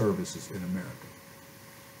goods and services in America.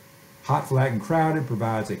 Hot, Flat, and Crowded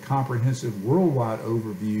provides a comprehensive worldwide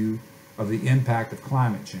overview of the impact of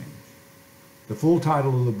climate change. The full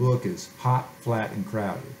title of the book is Hot, Flat, and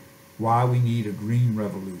Crowded: Why We Need a Green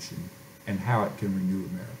Revolution and How It Can Renew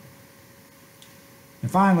America. And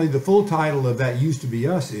finally, the full title of That Used to Be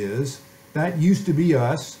Us is That Used to Be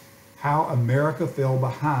Us: How America Fell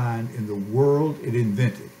Behind in the World It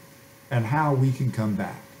Invented and How We Can Come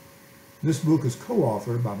Back. This book is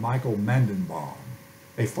co-authored by Michael Mandenbaum,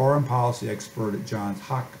 a foreign policy expert at Johns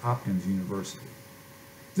Hopkins University.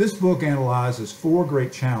 This book analyzes 4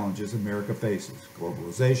 great challenges America faces: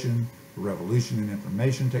 globalization, the revolution in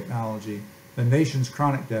information technology, the nation's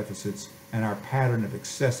chronic deficits, and our pattern of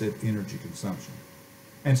excessive energy consumption,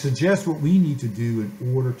 and suggests what we need to do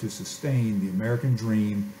in order to sustain the American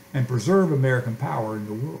dream and preserve American power in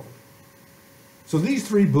the world. So these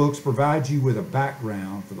 3 books provide you with a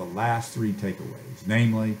background for the last 3 takeaways,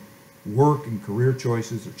 namely, work and career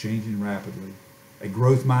choices are changing rapidly. A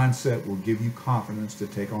growth mindset will give you confidence to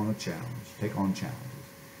take on challenges.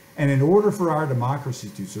 And in order for our democracy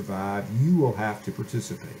to survive, you will have to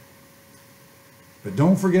participate. But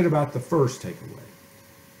don't forget about the first takeaway.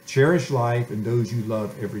 Cherish life and those you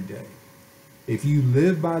love every day. If you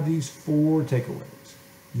live by these 4 takeaways,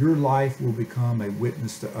 your life will become a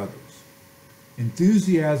witness to others.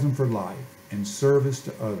 Enthusiasm for life and service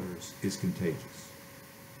to others is contagious.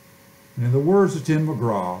 And in the words of Tim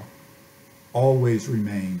McGraw, always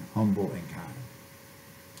remain humble and kind.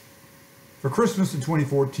 For Christmas in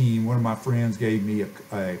 2014, one of my friends gave me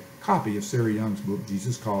a copy of Sarah Young's book,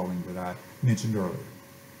 Jesus Calling, that I mentioned earlier.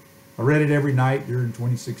 I read it every night during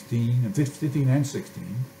 2016 and 15 and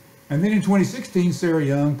 16. And then in 2016, Sarah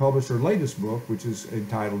Young published her latest book, which is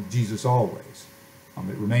entitled Jesus Always.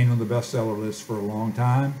 It remained on the bestseller list for a long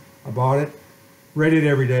time. I bought it, read it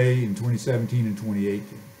every day in 2017 and 2018.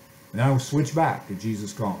 Then I switched back to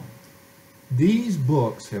Jesus Calling. These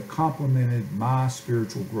books have complemented my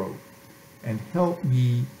spiritual growth and helped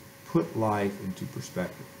me put life into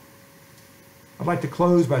perspective. I'd like to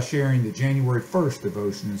close by sharing the January 1st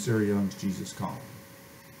devotion in Sarah Young's Jesus Calling.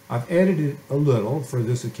 I've edited a little for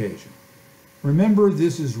this occasion. Remember,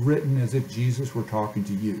 this is written as if Jesus were talking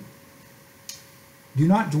to you. Do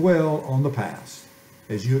not dwell on the past.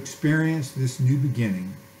 As you experience this new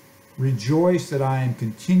beginning, rejoice that I am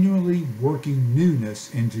continually working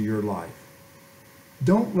newness into your life.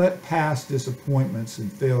 Don't let past disappointments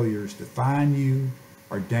and failures define you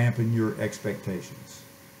or dampen your expectations.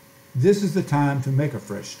 This is the time to make a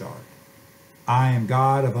fresh start. I am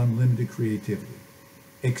God of unlimited creativity.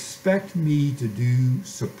 Expect me to do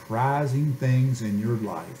surprising things in your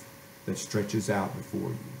life that stretches out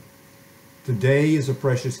before you. Today is a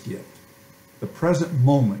precious gift. The present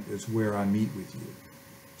moment is where I meet with you.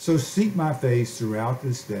 So seek my face throughout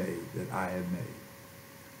this day that I have made.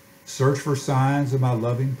 Search for signs of my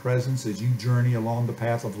loving presence as you journey along the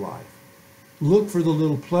path of life. Look for the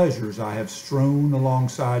little pleasures I have strewn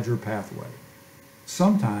alongside your pathway,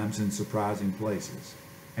 sometimes in surprising places,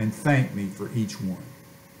 and thank me for each one.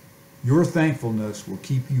 Your thankfulness will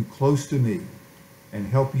keep you close to me and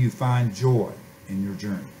help you find joy in your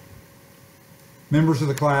journey. Members of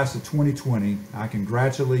the class of 2020, I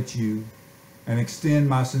congratulate you and extend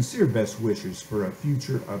my sincere best wishes for a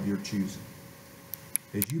future of your choosing.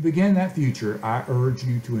 As you begin that future, I urge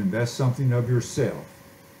you to invest something of yourself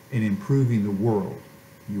in improving the world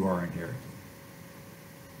you are inheriting.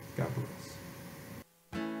 God bless.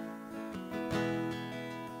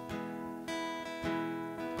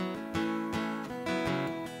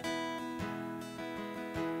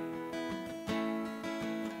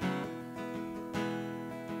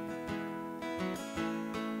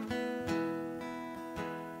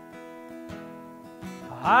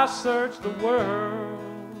 I searched the world,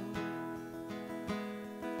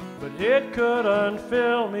 but it couldn't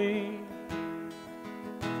fill me.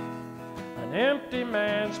 An empty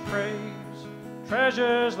man's praise,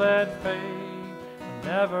 treasures that fade, are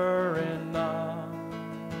never enough.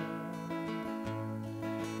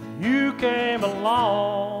 You came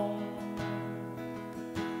along,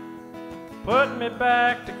 put me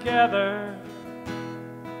back together,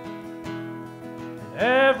 and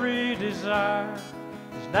every desire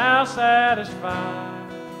is now satisfied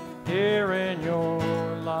here in your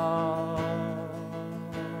love.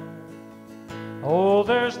 Oh,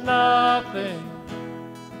 there's nothing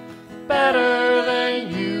better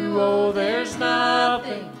than you. Oh, there's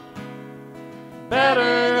nothing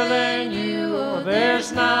better than you. Oh,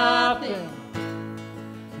 there's nothing,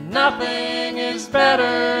 nothing is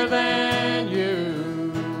better than you.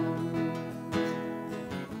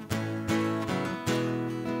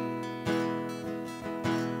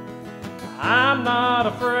 I'm not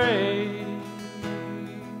afraid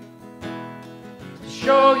to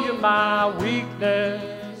show you my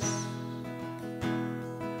weakness,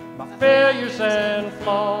 my failures and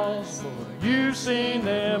flaws. Lord, you've seen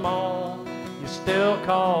them all. You still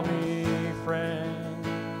call me friend.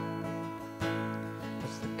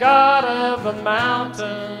 It's the God of the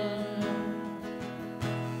mountain,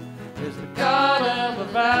 is the God of the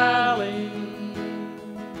valley.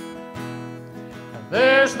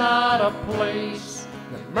 There's not a place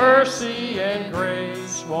that mercy and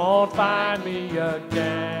grace won't find me again.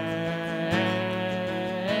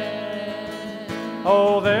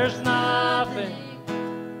 Oh, there's nothing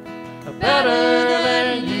better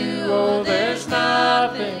than you. Oh, there's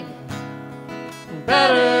nothing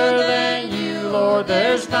better than you, Lord.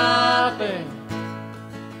 There's nothing,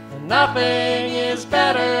 nothing is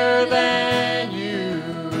better than you.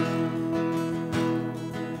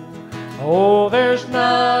 Oh, there's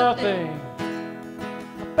nothing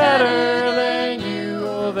better than you.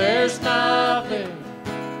 Oh, there's nothing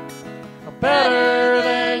better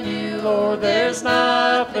than you, Lord. There's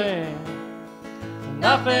nothing,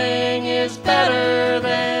 nothing is better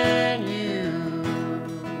than you.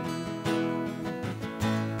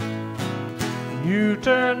 You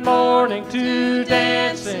turn mourning to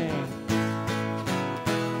dancing.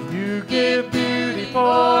 You give beauty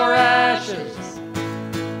for ashes.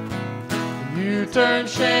 You turn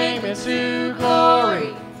shame into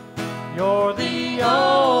glory. You're the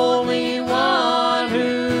only one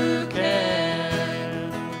who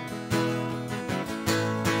can.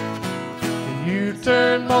 You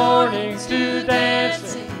turn mournings to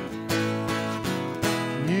dancing.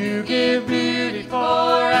 You give beauty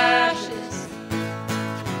for ashes.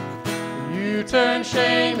 You turn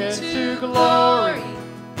shame into glory.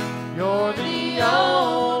 You're the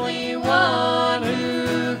only one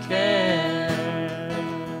who can.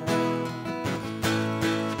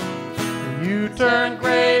 You turn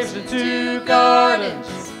graves into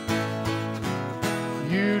gardens.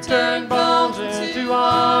 You turn bones into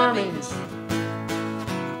armies.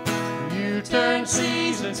 You turn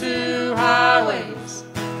seas into highways.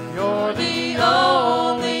 You're the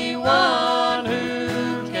only one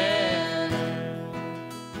who can.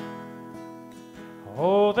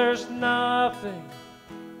 Oh, there's nothing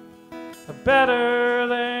better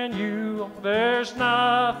than you. There's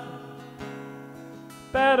nothing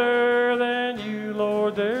better than you,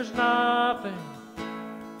 Lord. There's nothing,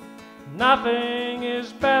 nothing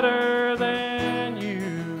is better than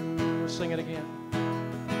you. Sing it again.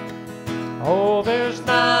 Oh, there's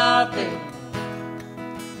nothing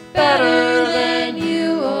better than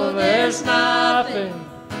you. Oh, there's nothing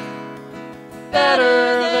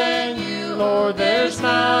better than you, Lord. There's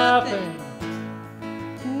nothing,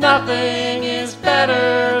 nothing is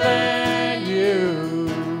better than you.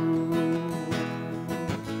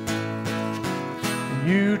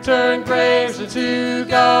 You turn graves into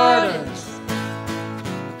gardens.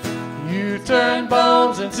 You turn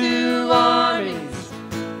bones into armies.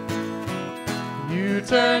 You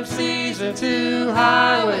turn seas into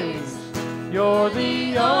highways. You're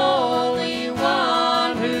the only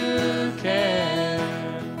one who can.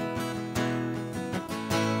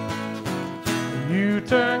 You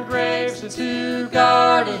turn graves into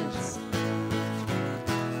gardens.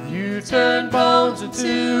 You turn bones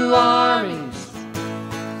into armies.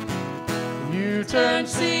 You turn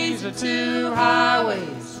seas into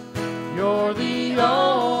highways. You're the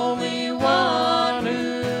only one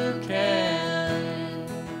who can.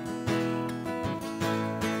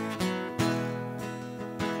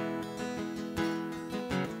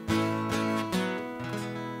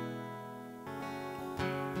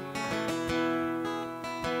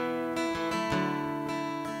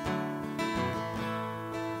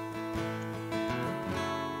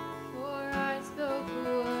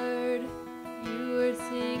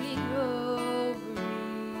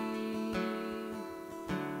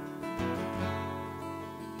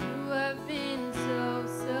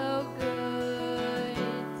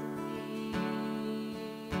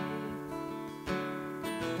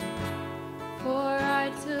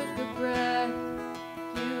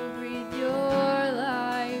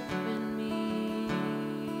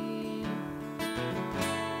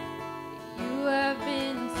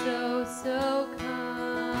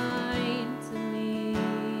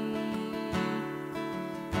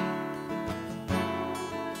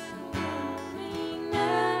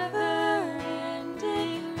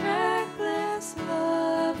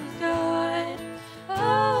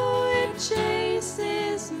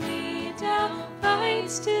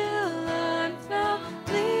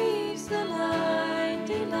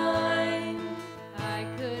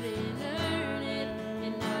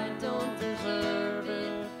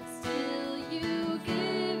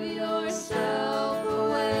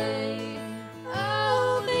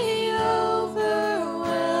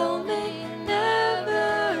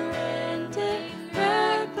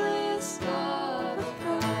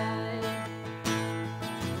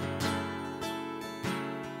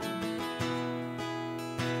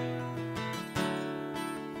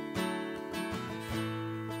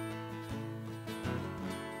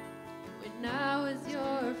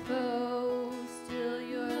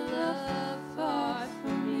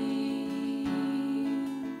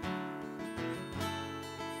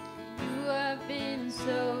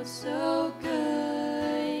 So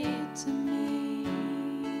good to me.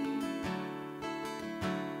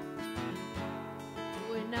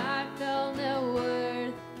 When I felt no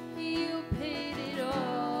worth, you paid it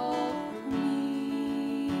all for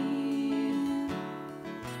me.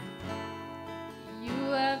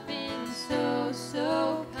 You have been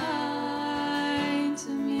so kind to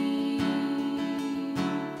me.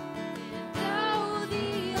 And now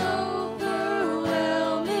the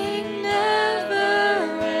overwhelming,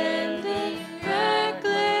 never-ending,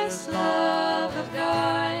 reckless love of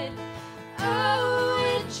God,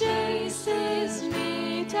 oh, it chases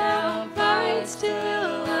me down, fights till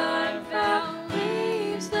I'm found,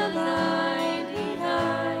 leaves the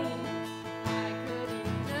 99. I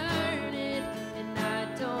couldn't earn it, and I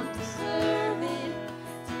don't deserve it,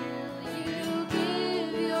 till you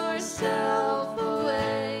give yourself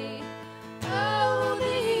away. Oh,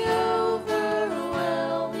 the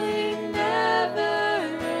overwhelming,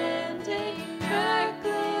 never-ending,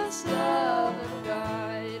 reckless love of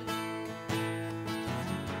God.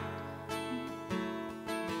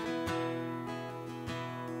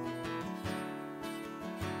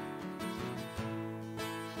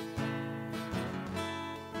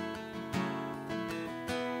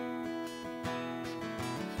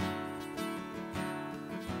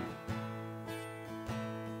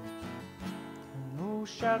 No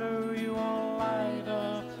shadow you won't light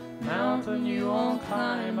up, mountain you won't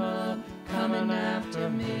climb up, coming after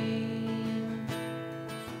me.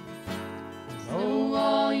 No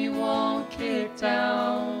wall you won't kick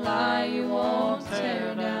down, lie you won't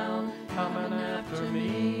tear down, coming after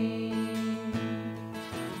me.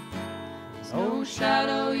 No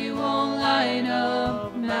shadow you won't light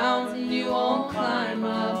up, mountain you won't climb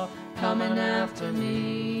up, coming after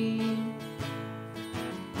me.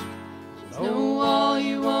 No wall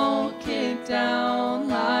you won't kick down,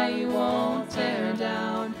 lie you won't tear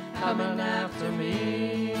down, coming after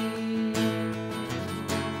me.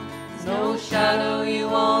 shadow you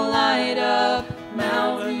won't light up,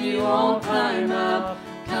 mountain you won't climb up,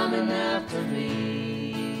 coming after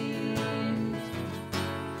me.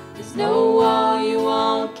 There's no wall you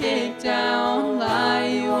won't kick down, lie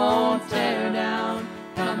you won't tear down,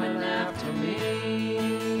 coming after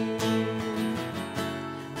me.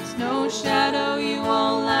 There's no shadow you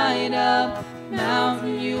won't light up,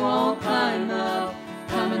 mountain you won't climb up,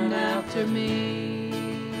 coming after me.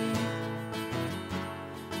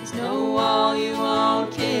 There's no wall you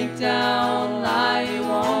won't kick down, lie you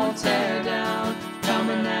won't tear down,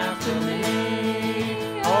 coming after me.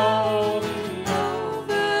 Oh, the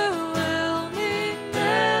overwhelming,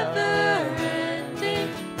 never-ending,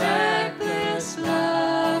 reckless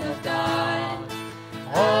love of God.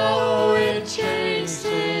 Oh, it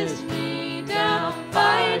chases me down,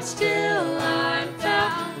 fights till I'm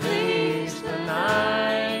found, leaves the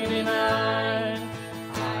 99.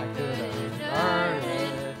 I couldn't earn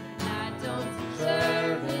it, I don't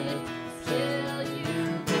deserve it, still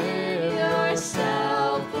you give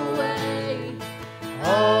yourself away.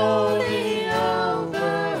 Oh, the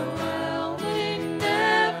overwhelming,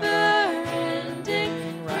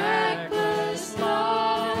 never-ending, reckless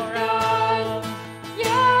love of God.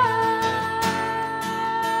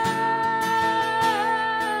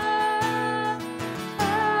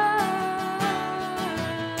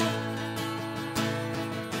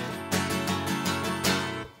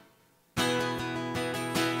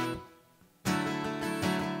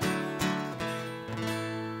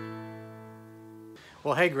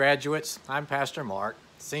 Well, hey graduates, I'm Pastor Mark,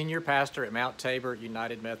 Senior Pastor at Mount Tabor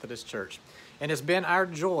United Methodist Church. And it's been our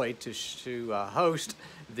joy to host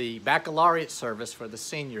the Baccalaureate service for the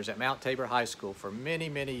seniors at Mount Tabor High School for many,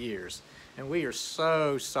 many years. And we are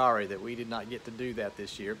so sorry that we did not get to do that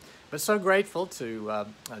this year, but so grateful to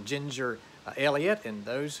Ginger Elliott and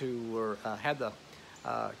those who had the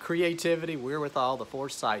creativity, wherewithal, the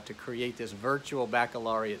foresight to create this virtual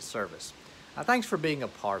baccalaureate service. Thanks for being a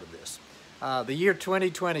part of this. The year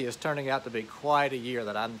 2020 is turning out to be quite a year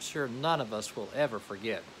that I'm sure none of us will ever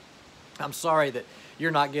forget. I'm sorry that you're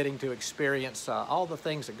not getting to experience all the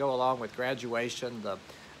things that go along with graduation, the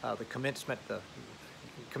commencement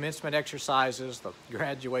exercises, the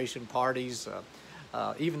graduation parties,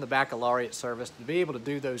 even the baccalaureate service, to be able to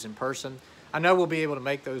do those in person. I know we'll be able to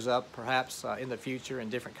make those up perhaps in the future in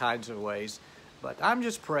different kinds of ways, but I'm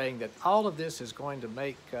just praying that all of this is going to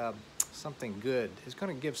make something good. It's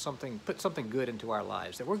going to put something good into our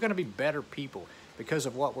lives, that we're going to be better people because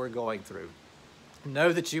of what we're going through.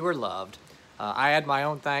 Know that you are loved. I add my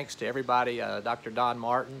own thanks to everybody, Dr. Don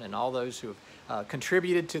Martin and all those who have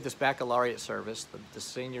contributed to this baccalaureate service, the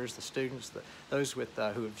seniors, the students, those who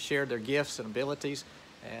have shared their gifts and abilities,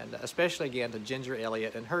 and especially again to Ginger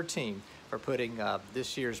Elliott and her team for putting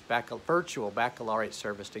this year's virtual baccalaureate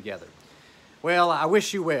service together. Well, I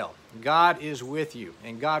wish you well. God is with you,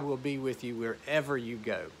 and God will be with you wherever you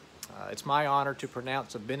go. It's my honor to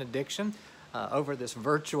pronounce a benediction over this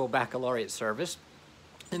virtual baccalaureate service.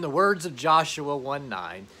 In the words of Joshua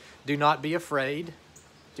 1:9, do not be afraid,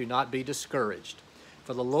 do not be discouraged,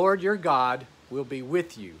 for the Lord your God will be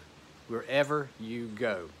with you wherever you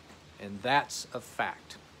go. And that's a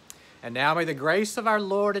fact. And now may the grace of our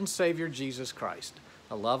Lord and Savior Jesus Christ,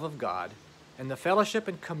 the love of God, and the fellowship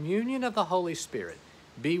and communion of the Holy Spirit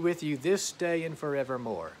be with you this day and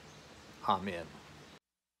forevermore. Amen.